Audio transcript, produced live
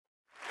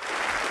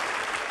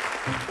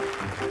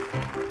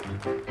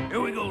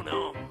Here we go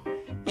now.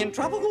 In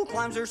tropical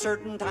climes there are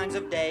certain times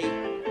of day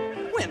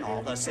when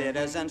all the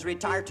citizens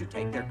retire to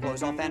take their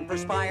clothes off and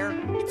perspire.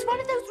 It's one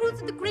of those rules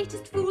that the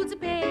greatest fools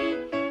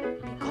obey,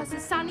 because the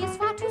sun is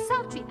far too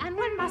sultry and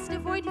one must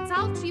avoid its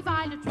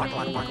ultraviolet rays.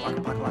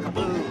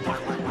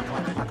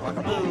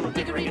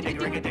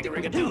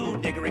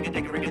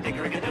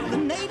 The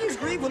natives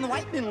grieve when the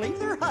white men leave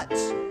their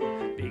huts,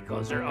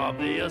 because they're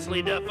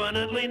obviously,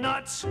 definitely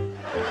nuts.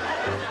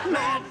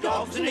 mad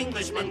dogs and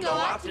Englishmen go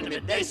out in the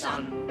midday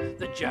sun.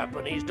 The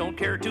Japanese don't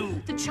care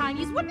to, The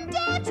Chinese wouldn't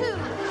dare to.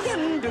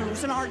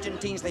 Hindus and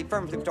Argentines they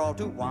firmly withdraw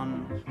to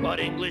one. but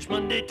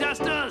Englishmen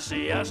detest a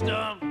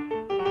siesta.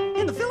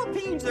 In the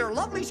Philippines there are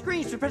lovely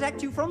screens to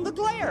protect you from the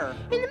glare.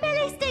 In the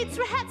Malay states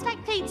there are hats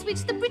like plates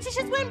which the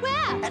Britishers won't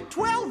wear. At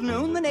 12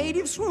 noon the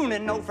natives swoon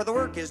and know for the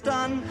work is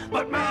done.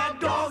 But mad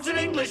dogs and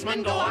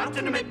Englishmen go out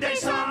in the midday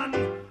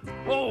sun.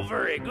 Oh,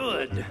 very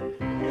good.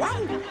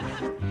 Wow!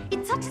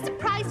 It's such a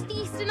surprise to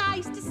the Eastern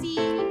eyes to see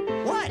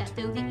What? that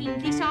though the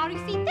English are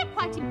effete, they're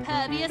quite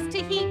impervious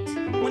to heat.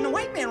 When the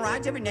white man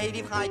rides, every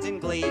native hides in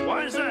glee.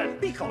 Why is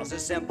that? Because the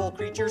simple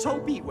creature's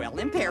hope he will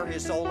impair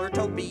his soul or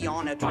toe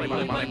beyond a tree.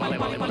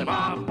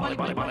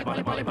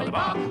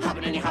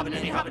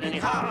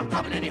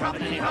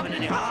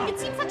 It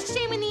seems such a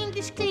shame when the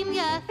English claim the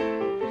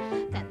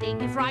earth that they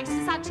give rise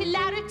to such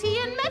hilarity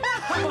and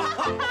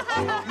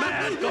mirth.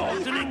 Mad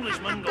dogs and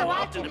Englishmen go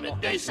out in the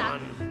midday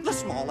sun. The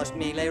smallest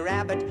Malay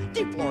rabbit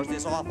deplores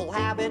this awful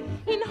habit.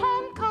 In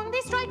Hong Kong, they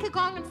strike a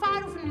gong and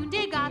fire off a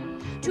noonday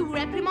gun to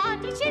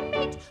reprimand each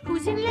inmate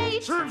who's in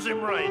late. Serves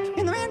him right.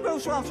 In the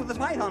mangrove swamps with the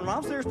python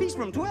romps, there's peace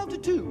from 12 to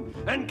 2.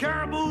 And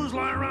caribous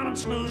lie around and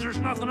snooze, there's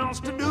nothing else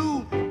to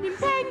do. In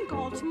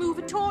Bengal, to move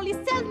at all is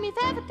seldom if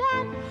ever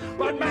done.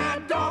 But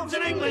mad dogs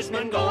and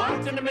Englishmen go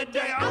out in the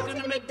midday, out in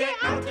the midday,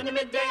 out in the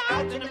midday,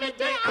 out in the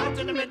midday, out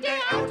in the midday,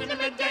 out in the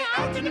midday,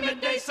 out in the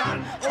midday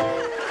sun.